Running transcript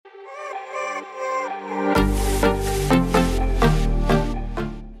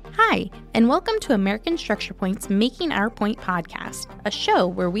and welcome to American Structurepoint's Making Our Point podcast, a show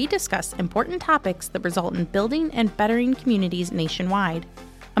where we discuss important topics that result in building and bettering communities nationwide.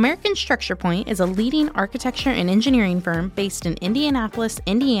 American Structurepoint is a leading architecture and engineering firm based in Indianapolis,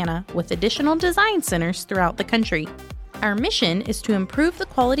 Indiana, with additional design centers throughout the country. Our mission is to improve the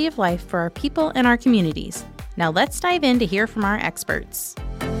quality of life for our people and our communities. Now let's dive in to hear from our experts.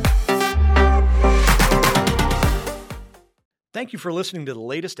 Thank you for listening to the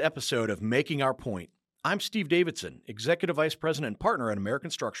latest episode of Making Our Point. I'm Steve Davidson, Executive Vice President and Partner at American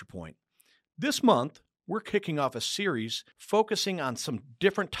Structurepoint. This month, we're kicking off a series focusing on some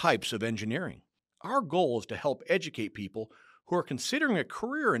different types of engineering. Our goal is to help educate people who are considering a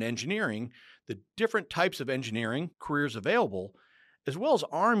career in engineering, the different types of engineering careers available, as well as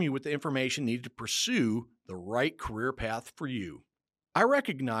arm you with the information needed to pursue the right career path for you. I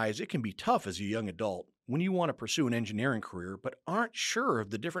recognize it can be tough as a young adult when you want to pursue an engineering career but aren't sure of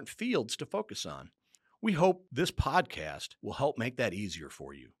the different fields to focus on. We hope this podcast will help make that easier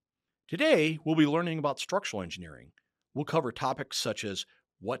for you. Today, we'll be learning about structural engineering. We'll cover topics such as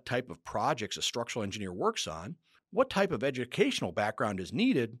what type of projects a structural engineer works on, what type of educational background is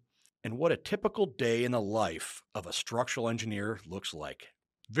needed, and what a typical day in the life of a structural engineer looks like.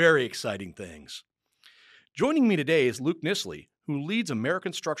 Very exciting things. Joining me today is Luke Nisley, who leads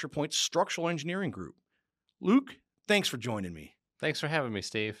American Structurepoint's structural engineering group. Luke, thanks for joining me. Thanks for having me,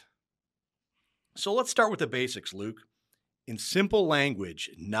 Steve. So let's start with the basics, Luke. In simple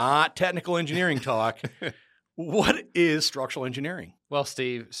language, not technical engineering talk, what is structural engineering? Well,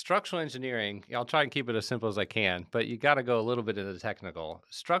 Steve, structural engineering, I'll try and keep it as simple as I can, but you got to go a little bit into the technical.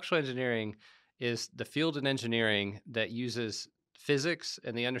 Structural engineering is the field in engineering that uses physics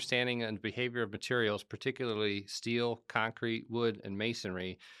and the understanding and behavior of materials, particularly steel, concrete, wood, and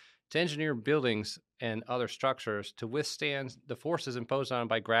masonry, to engineer buildings and other structures to withstand the forces imposed on them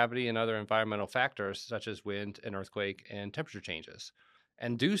by gravity and other environmental factors such as wind and earthquake and temperature changes.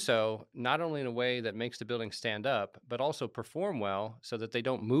 And do so not only in a way that makes the building stand up, but also perform well so that they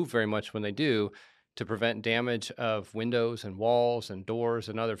don't move very much when they do, to prevent damage of windows and walls and doors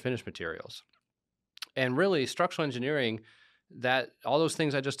and other finished materials. And really, structural engineering, that all those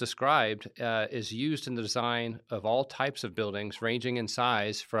things I just described, is used in the design of all types of buildings, ranging in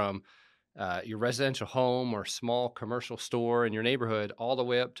size from your residential home or small commercial store in your neighborhood, all the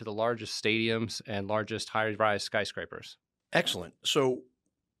way up to the largest stadiums and largest high-rise skyscrapers. Excellent. So,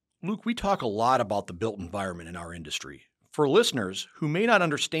 Luke, we talk a lot about the built environment in our industry. For listeners who may not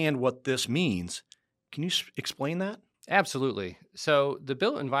understand what this means, can you explain that? Absolutely. So the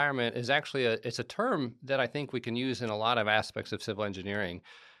built environment is actually it's a term that I think we can use in a lot of aspects of civil engineering.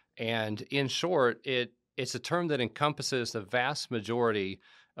 And in short, it's a term that encompasses the vast majority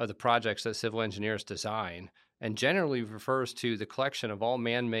of the projects that civil engineers design, and generally refers to the collection of all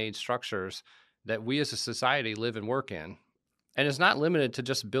man-made structures that we as a society live and work in. And it's not limited to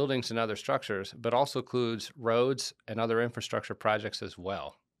just buildings and other structures, but also includes roads and other infrastructure projects as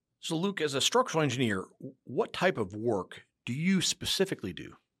well. So, Luke, as a structural engineer, what type of work do you specifically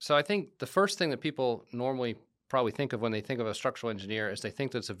do? So I think the first thing that people normally probably think of when they think of a structural engineer is they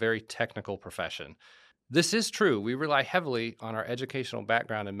think that it's a very technical profession. This is true. We rely heavily on our educational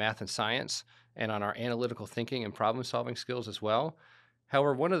background in math and science and on our analytical thinking and problem-solving skills as well.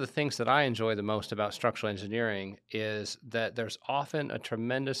 However, one of the things that I enjoy the most about structural engineering is that there's often a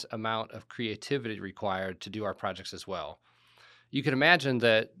tremendous amount of creativity required to do our projects as well. You can imagine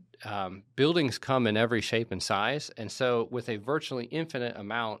that buildings come in every shape and size, and so with a virtually infinite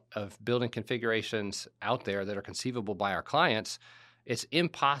amount of building configurations out there that are conceivable by our clients, it's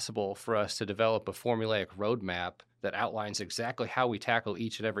impossible for us to develop a formulaic roadmap that outlines exactly how we tackle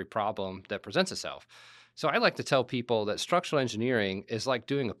each and every problem that presents itself. So I like to tell people that structural engineering is like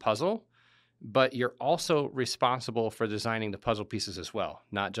doing a puzzle, but you're also responsible for designing the puzzle pieces as well,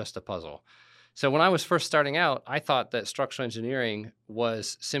 not just the puzzle. So when I was first starting out, I thought that structural engineering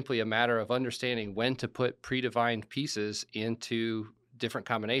was simply a matter of understanding when to put predefined pieces into different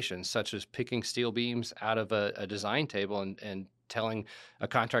combinations, such as picking steel beams out of a design table and telling a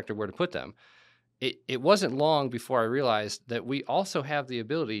contractor where to put them. It wasn't long before I realized that we also have the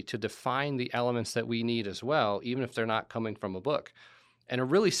ability to define the elements that we need as well, even if they're not coming from a book. And a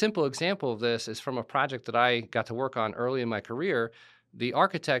really simple example of this is from a project that I got to work on early in my career. The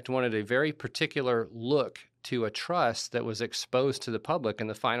architect wanted a very particular look to a truss that was exposed to the public in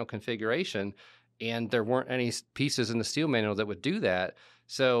the final configuration, and there weren't any pieces in the steel manual that would do that.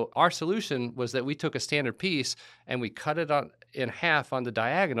 So our solution was that we took a standard piece and we cut it in half on the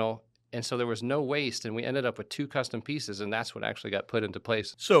diagonal, and so there was no waste, and we ended up with 2 custom pieces, and that's what actually got put into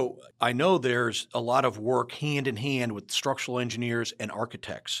place. So I know there's a lot of work hand in hand with structural engineers and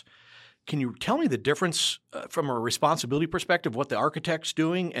architects. Can you tell me the difference from a responsibility perspective, what the architect's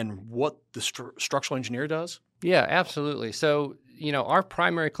doing and what the structural engineer does? Yeah, absolutely. So, our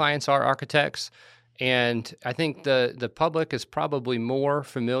primary clients are architects, and I think the public is probably more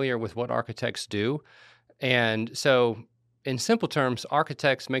familiar with what architects do. And so, in simple terms,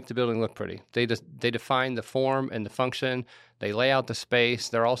 architects make the building look pretty. They define the form and the function. They lay out the space.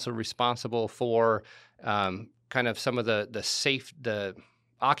 They're also responsible for kind of some of the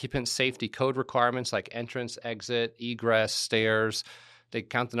occupant safety code requirements like entrance, exit, egress, stairs. They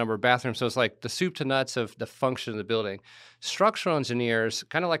count the number of bathrooms. So it's like the soup to nuts of the function of the building. Structural engineers,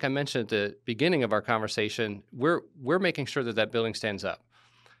 kind of like I mentioned at the beginning of our conversation, we're making sure that building stands up.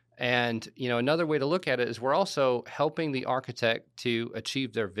 And, another way to look at it is we're also helping the architect to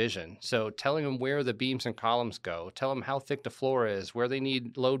achieve their vision. So telling them where the beams and columns go, tell them how thick the floor is, where they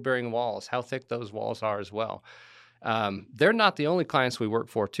need load-bearing walls, how thick those walls are as well. They're not the only clients we work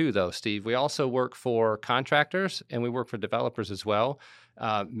for too, though, Steve. We also work for contractors and we work for developers as well,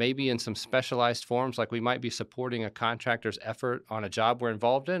 maybe in some specialized forms, like we might be supporting a contractor's effort on a job we're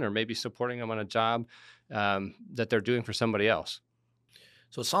involved in, or maybe supporting them on a job that they're doing for somebody else.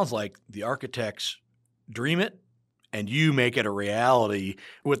 So it sounds like the architects dream it and you make it a reality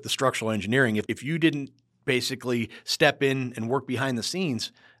with the structural engineering. If you didn't basically step in and work behind the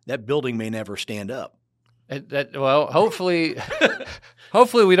scenes, that building may never stand up. Hopefully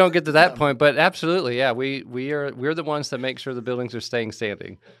we don't get to that point, but absolutely, yeah, we're the ones that make sure the buildings are staying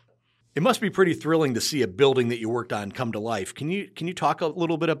standing. It must be pretty thrilling to see a building that you worked on come to life. Can you talk a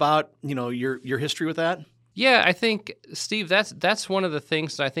little bit about your history with that? Yeah, I think, Steve, that's one of the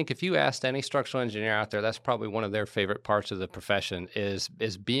things that I think if you asked any structural engineer out there, that's probably one of their favorite parts of the profession is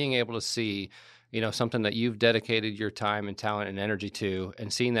being able to see, something that you've dedicated your time and talent and energy to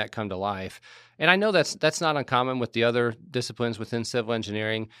and seeing that come to life. And I know that's not uncommon with the other disciplines within civil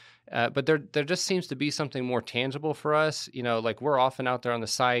engineering, but there just seems to be something more tangible for us. Like we're often out there on the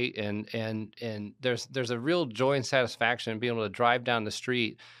site and there's a real joy and satisfaction in being able to drive down the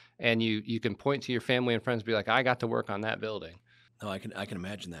street and you can point to your family and friends and be like, I got to work on that building. Oh, I can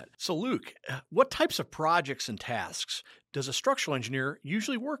imagine that. So, Luke, what types of projects and tasks does a structural engineer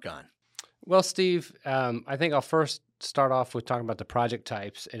usually work on? Well, Steve, I think I'll first start off with talking about the project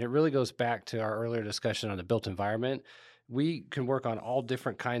types, and it really goes back to our earlier discussion on the built environment. We can work on all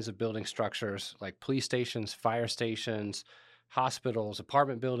different kinds of building structures like police stations, fire stations, hospitals,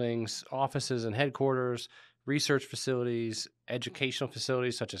 apartment buildings, offices and headquarters, research facilities, educational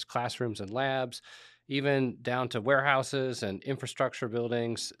facilities such as classrooms and labs, even down to warehouses and infrastructure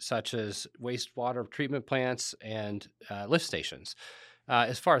buildings such as wastewater treatment plants and lift stations.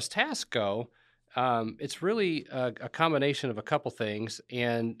 As far as tasks go, it's really a combination of a couple things.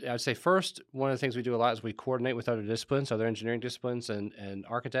 And I'd say first, one of the things we do a lot is we coordinate with other disciplines, other engineering disciplines and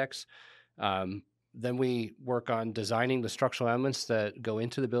architects. Then we work on designing the structural elements that go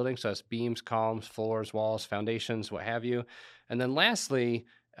into the building. So that's beams, columns, floors, walls, foundations, what have you. And then lastly,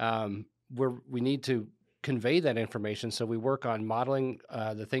 we need to convey that information. So we work on modeling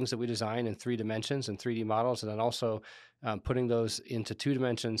the things that we design in 3 dimensions and 3D models, and then also putting those into 2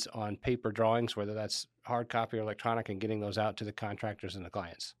 dimensions on paper drawings, whether that's hard copy or electronic, and getting those out to the contractors and the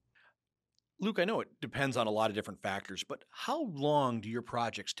clients. Luke, I know it depends on a lot of different factors, but how long do your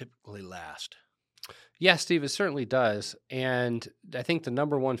projects typically last? Yeah, Steve, it certainly does. And I think the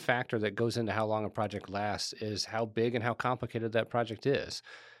number one factor that goes into how long a project lasts is how big and how complicated that project is.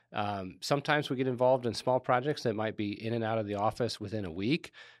 Sometimes we get involved in small projects that might be in and out of the office within a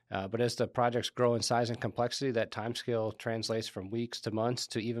week. But as the projects grow in size and complexity, that timescale translates from weeks to months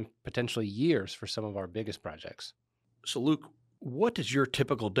to even potentially years for some of our biggest projects. So, Luke, what does your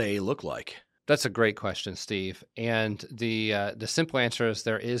typical day look like? That's a great question, Steve. And the simple answer is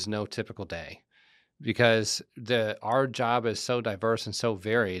there is no typical day, because our job is so diverse and so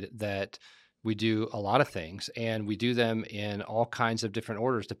varied that we do a lot of things, and we do them in all kinds of different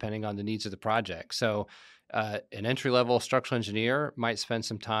orders depending on the needs of the project. So an entry-level structural engineer might spend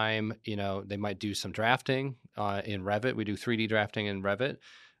some time, they might do some drafting in Revit. We do 3D drafting in Revit.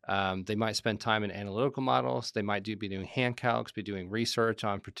 They might spend time in analytical models. They might be doing hand calcs, be doing research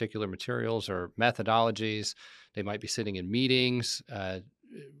on particular materials or methodologies. They might be sitting in meetings,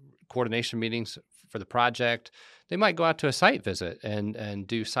 coordination meetings for the project. They might go out to a site visit and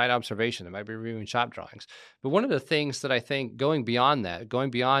do site observation. They might be reviewing shop drawings. But one of the things that I think going beyond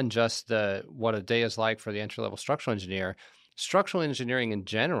just what a day is like for the entry-level structural engineer, structural engineering in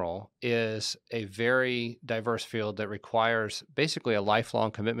general is a very diverse field that requires basically a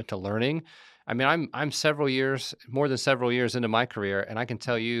lifelong commitment to learning I mean, I'm more than several years into my career, and I can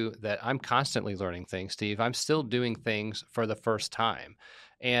tell you that I'm constantly learning things, Steve. I'm still doing things for the first time.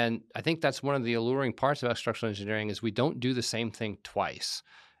 And I think that's one of the alluring parts about structural engineering is we don't do the same thing twice.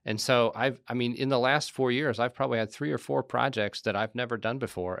 And so in the last 4 years, I've probably had 3 or 4 projects that I've never done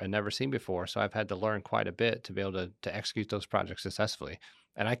before and never seen before. So I've had to learn quite a bit to be able to execute those projects successfully.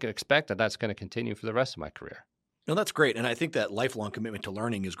 And I can expect that that's going to continue for the rest of my career. No, that's great, and I think that lifelong commitment to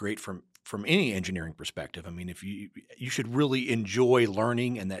learning is great from any engineering perspective. I mean, if you should really enjoy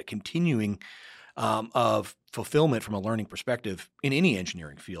learning and that continuing of fulfillment from a learning perspective in any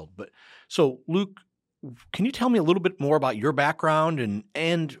engineering field. But so, Luke, can you tell me a little bit more about your background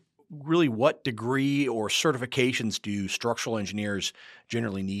and really what degree or certifications do structural engineers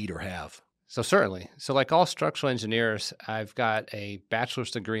generally need or have? So certainly. So like all structural engineers, I've got a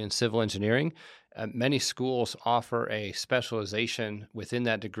bachelor's degree in civil engineering. Many schools offer a specialization within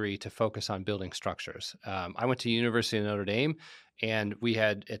that degree to focus on building structures. I went to University of Notre Dame, and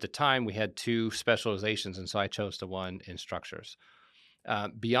at the time, we had 2 specializations, and so I chose the one in structures.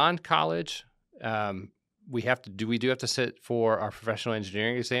 Beyond college, we do have to sit for our professional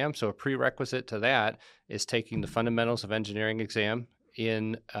engineering exam. So a prerequisite to that is taking the fundamentals of engineering exam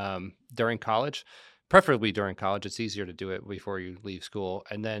during college, preferably during college. It's easier to do it before you leave school.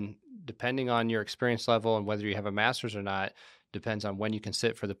 And then depending on your experience level and whether you have a master's or not, depends on when you can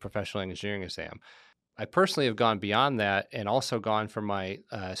sit for the professional engineering exam. I personally have gone beyond that and also gone for my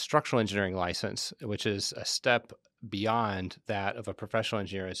structural engineering license, which is a step beyond that of a professional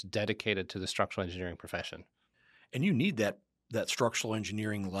engineer. It's dedicated to the structural engineering profession. And you need that structural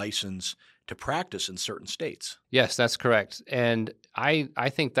engineering license to practice in certain states. Yes, that's correct. And I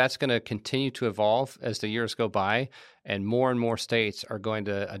think that's going to continue to evolve as the years go by, and more states are going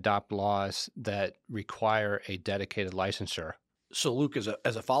to adopt laws that require a dedicated licensure. So, Luke, as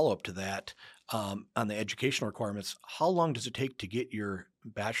a follow-up to that, on the educational requirements, how long does it take to get your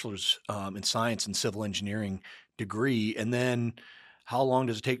bachelor's in science and civil engineering degree, and then how long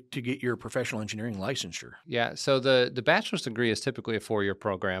does it take to get your professional engineering licensure? Yeah, so the bachelor's degree is typically a 4-year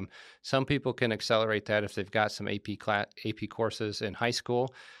program. Some people can accelerate that if they've got some AP courses in high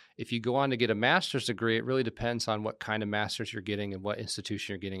school. If you go on to get a master's degree, it really depends on what kind of master's you're getting and what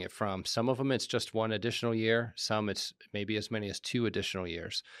institution you're getting it from. Some of them, it's just 1 additional year. Some, it's maybe as many as 2 additional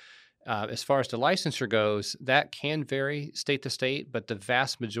years. As far as the licensure goes, that can vary state to state, but the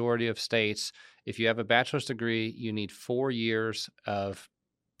vast majority of states, if you have a bachelor's degree, you need 4 years of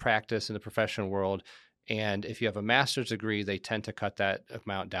practice in the professional world. And if you have a master's degree, they tend to cut that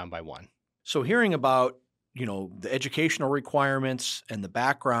amount down by 1. So hearing about, the educational requirements and the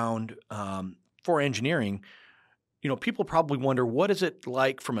background for engineering, people probably wonder, what is it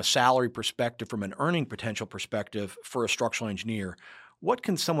like from a salary perspective, from an earning potential perspective for a structural engineer? What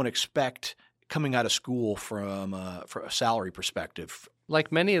can someone expect coming out of school from a salary perspective?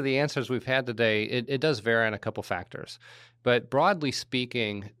 Like many of the answers we've had today, it does vary on a couple factors. But broadly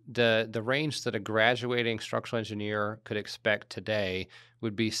speaking, the range that a graduating structural engineer could expect today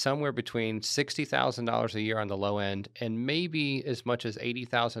would be somewhere between $60,000 a year on the low end and maybe as much as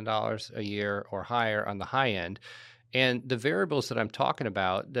 $80,000 a year or higher on the high end. And the variables that I'm talking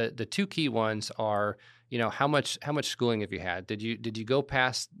about, the 2 key ones are, how much schooling have you had? Did you go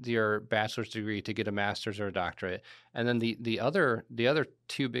past your bachelor's degree to get a master's or a doctorate? And then the other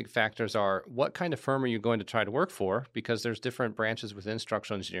 2 big factors are, what kind of firm are you going to try to work for? Because there's different branches within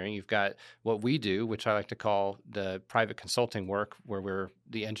structural engineering. You've got what we do, which I like to call the private consulting work, where we're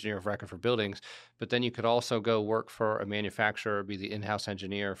the engineer of record for buildings. But then you could also go work for a manufacturer, be the in-house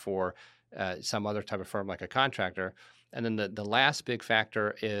engineer for some other type of firm like a contractor. And then the last big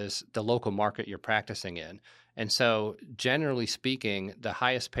factor is the local market you're practicing in. And so generally speaking, the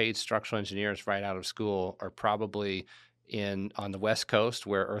highest paid structural engineers right out of school are probably on the West Coast,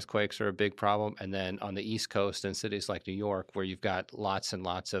 where earthquakes are a big problem, and then on the East Coast in cities like New York, where you've got lots and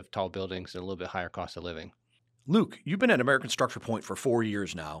lots of tall buildings and a little bit higher cost of living. Luke, you've been at American Structurepoint for 4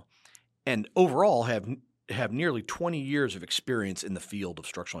 years now, and overall have nearly 20 years of experience in the field of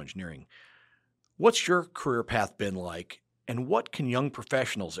structural engineering. What's your career path been like, and what can young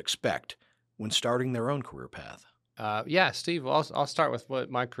professionals expect when starting their own career path? Steve, I'll start with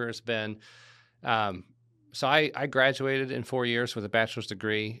what my career has been. So I graduated in 4 years with a bachelor's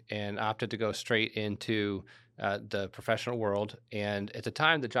degree and opted to go straight into the professional world. And at the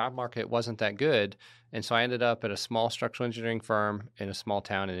time, the job market wasn't that good. And so I ended up at a small structural engineering firm in a small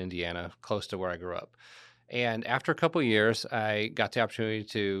town in Indiana, close to where I grew up. And after a couple of years, I got the opportunity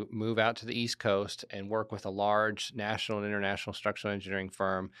to move out to the East Coast and work with a large national and international structural engineering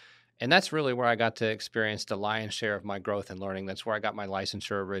firm. And that's really where I got to experience the lion's share of my growth and learning. That's where I got my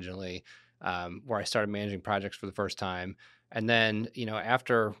licensure originally. where I started managing projects for the first time. And then,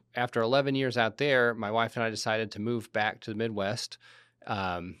 after 11 years out there, my wife and I decided to move back to the Midwest.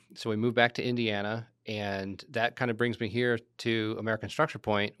 So we moved back to Indiana, and that kind of brings me here to American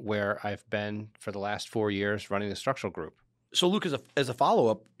Structurepoint, where I've been for the last 4 years running the structural group. So, Luke, as a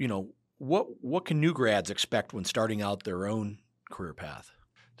follow-up, what can new grads expect when starting out their own career path?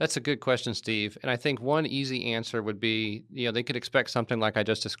 That's a good question, Steve. And I think one easy answer would be, they could expect something like I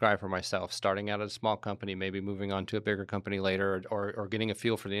just described for myself, starting out at a small company, maybe moving on to a bigger company later, or getting a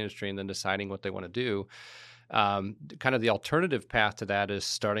feel for the industry and then deciding what they want to do. Kind of the alternative path to that is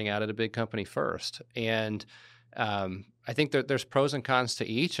starting out at a big company first. And I think that there's pros and cons to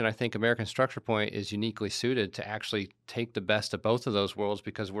each, and I think American Structurepoint is uniquely suited to actually take the best of both of those worlds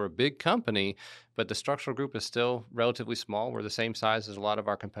because we're a big company, but the structural group is still relatively small. We're the same size as a lot of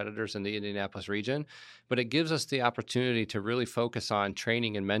our competitors in the Indianapolis region, but it gives us the opportunity to really focus on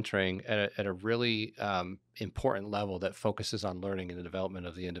training and mentoring at a really important level that focuses on learning and the development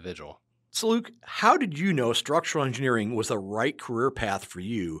of the individual. So, Luke, how did you know structural engineering was the right career path for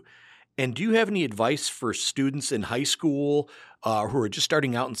you? And do you have any advice for students in high school who are just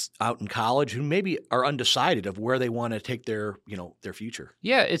starting out in college who maybe are undecided of where they want to take their future?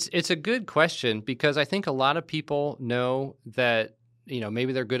 Yeah, it's a good question because I think a lot of people know that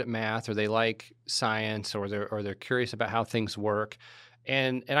maybe they're good at math or they like science or they're curious about how things work.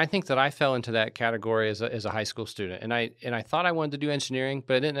 And I think that I fell into that category as a high school student. And I thought I wanted to do engineering,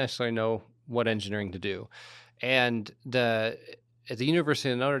 but I didn't necessarily know what engineering to do. And at the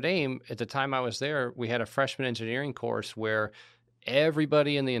University of Notre Dame, at the time I was there, we had a freshman engineering course where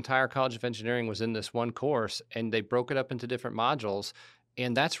everybody in the entire College of Engineering was in this one course, and they broke it up into different modules.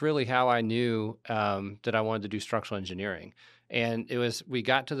 And that's really how I knew that I wanted to do structural engineering. And we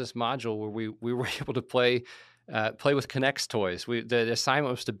got to this module where we were able to play with K'NEX toys. The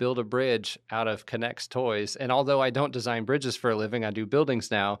assignment was to build a bridge out of K'NEX toys. And although I don't design bridges for a living, I do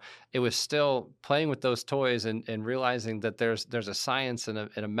buildings now, it was still playing with those toys and realizing that there's a science and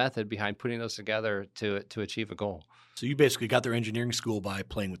a method behind putting those together to achieve a goal. So you basically got their engineering school by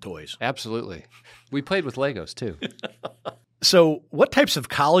playing with toys. Absolutely. We played with Legos too. So what types of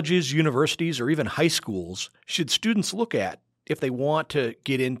colleges, universities, or even high schools should students look at if they want to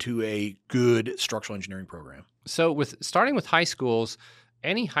get into a good structural engineering program? So starting with high schools,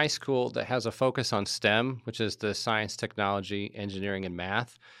 any high school that has a focus on STEM, which is the science, technology, engineering, and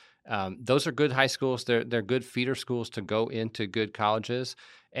math, those are good high schools. They're good feeder schools to go into good colleges.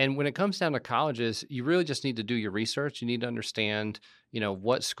 And when it comes down to colleges, you really just need to do your research. You need to understand,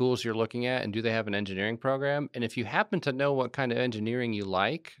 what schools you're looking at and do they have an engineering program? And if you happen to know what kind of engineering you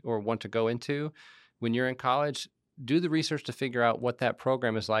like or want to go into when you're in college, do the research to figure out what that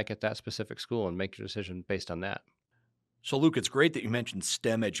program is like at that specific school and make your decision based on that. So, Luke, it's great that you mentioned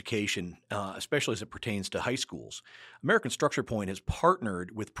STEM education, especially as it pertains to high schools. American Structurepoint has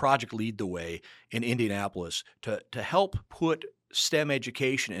partnered with Project Lead the Way in Indianapolis to help put STEM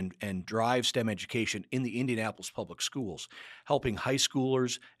education and drive STEM education in the Indianapolis public schools, helping high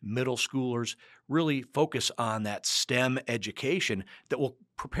schoolers, middle schoolers really focus on that STEM education that will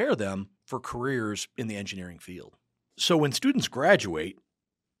prepare them for careers in the engineering field. So when students graduate,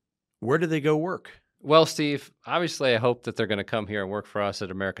 where do they go work? Well, Steve, obviously I hope that they're going to come here and work for us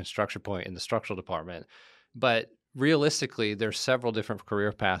at American Structurepoint in the structural department. But realistically, there's several different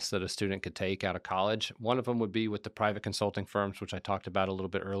career paths that a student could take out of college. One of them would be with the private consulting firms, which I talked about a little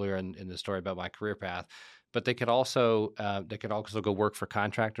bit earlier in the story about my career path. But they could also go work for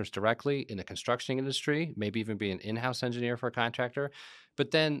contractors directly in the construction industry, maybe even be an in-house engineer for a contractor.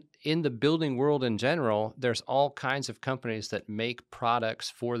 But then in the building world in general, there's all kinds of companies that make products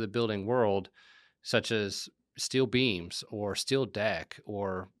for the building world, such as steel beams or steel deck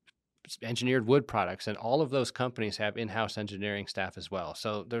or engineered wood products. And all of those companies have in-house engineering staff as well.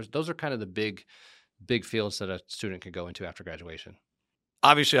 So those are kind of the big fields that a student could go into after graduation.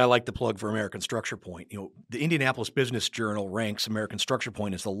 Obviously, I like the plug for American Structurepoint. The Indianapolis Business Journal ranks American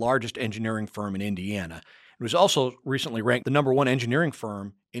Structurepoint as the largest engineering firm in Indiana. It was also recently ranked the number one engineering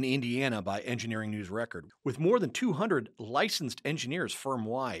firm in Indiana by Engineering News Record. With more than 200 licensed engineers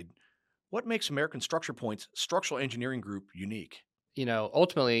firm-wide, what makes American Structurepoint's structural engineering group unique?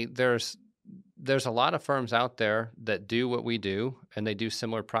 Ultimately, there's a lot of firms out there that do what we do, and they do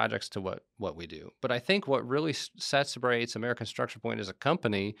similar projects to what we do. But I think what really separates American Structurepoint as a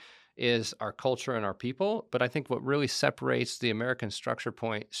company is our culture and our people. But I think what really separates the American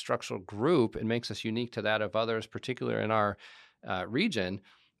Structurepoint structural group and makes us unique to that of others, particularly in our region,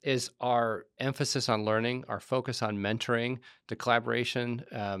 is our emphasis on learning, our focus on mentoring, the collaboration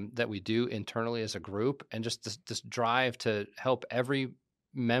that we do internally as a group, and just this drive to help every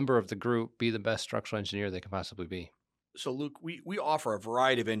member of the group be the best structural engineer they can possibly be. So, Luke, we offer a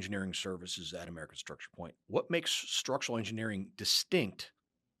variety of engineering services at American Structurepoint. What makes structural engineering distinct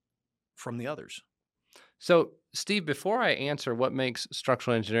from the others? So, Steve, before I answer what makes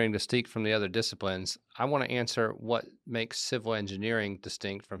structural engineering distinct from the other disciplines, I want to answer what makes civil engineering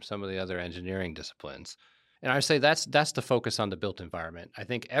distinct from some of the other engineering disciplines. And I would say that's the focus on the built environment. I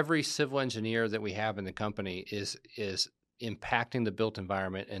think every civil engineer that we have in the company is impacting the built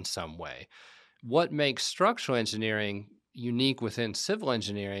environment in some way. What makes structural engineering unique within civil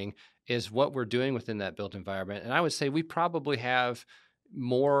engineering is what we're doing within that built environment. And I would say we probably have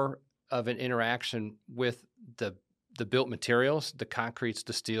more of an interaction with the built materials, the concretes,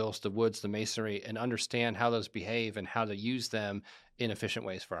 the steels, the woods, the masonry, and understand how those behave and how to use them in efficient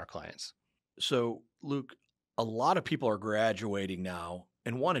ways for our clients. So, Luke, a lot of people are graduating now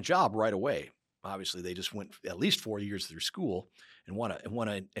and want a job right away. Obviously, they just went at least 4 years through school and want one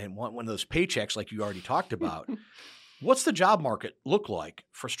of those paychecks like you already talked about. What's the job market look like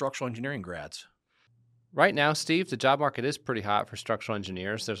for structural engineering grads? Right now, Steve, the job market is pretty hot for structural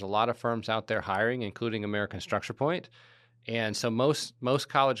engineers. There's a lot of firms out there hiring, including American Structurepoint. And so most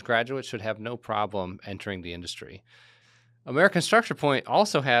college graduates should have no problem entering the industry. American Structurepoint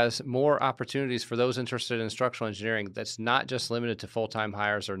also has more opportunities for those interested in structural engineering that's not just limited to full-time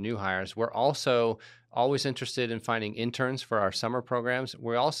hires or new hires. We're also always interested in finding interns for our summer programs.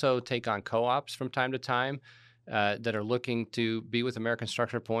 We also take on co-ops from time to time that are looking to be with American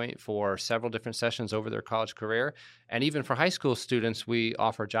Structurepoint for several different sessions over their college career. And even for high school students, we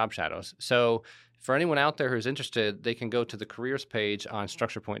offer job shadows. So for anyone out there who's interested, they can go to the careers page on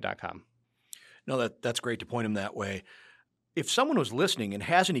structurepoint.com. No, that's great to point them that way. If someone was listening and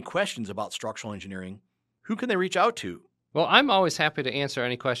has any questions about structural engineering, who can they reach out to? Well, I'm always happy to answer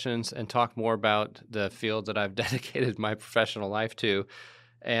any questions and talk more about the field that I've dedicated my professional life to.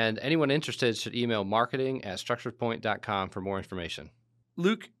 And anyone interested should email marketing@structurepoint.com for more information.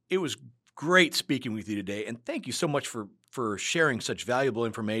 Luke, it was great speaking with you today, and thank you so much for sharing such valuable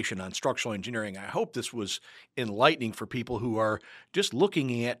information on structural engineering. I hope this was enlightening for people who are just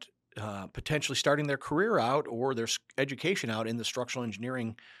looking at potentially starting their career out or their education out in the structural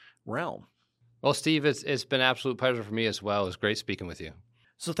engineering realm. Well, Steve, it's been an absolute pleasure for me as well. It was great speaking with you.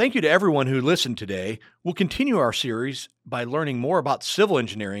 So thank you to everyone who listened today. We'll continue our series by learning more about civil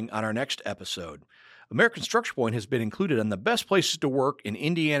engineering on our next episode. American Structurepoint has been included on the best places to work in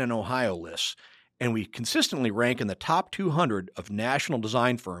Indiana and Ohio lists, and we consistently rank in the top 200 of national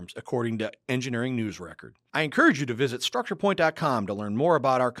design firms according to Engineering News Record. I encourage you to visit structurepoint.com to learn more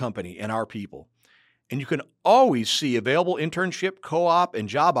about our company and our people. And you can always see available internship, co-op, and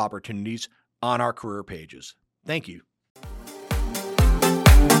job opportunities on our career pages. Thank you.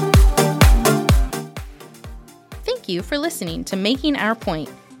 Thank you for listening to Making Our Point.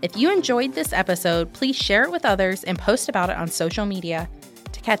 If you enjoyed this episode, please share it with others and post about it on social media.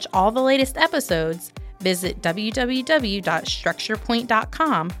 To catch all the latest episodes, visit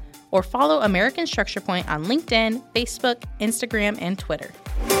www.structurepoint.com or follow American Structurepoint on LinkedIn, Facebook, Instagram, and Twitter.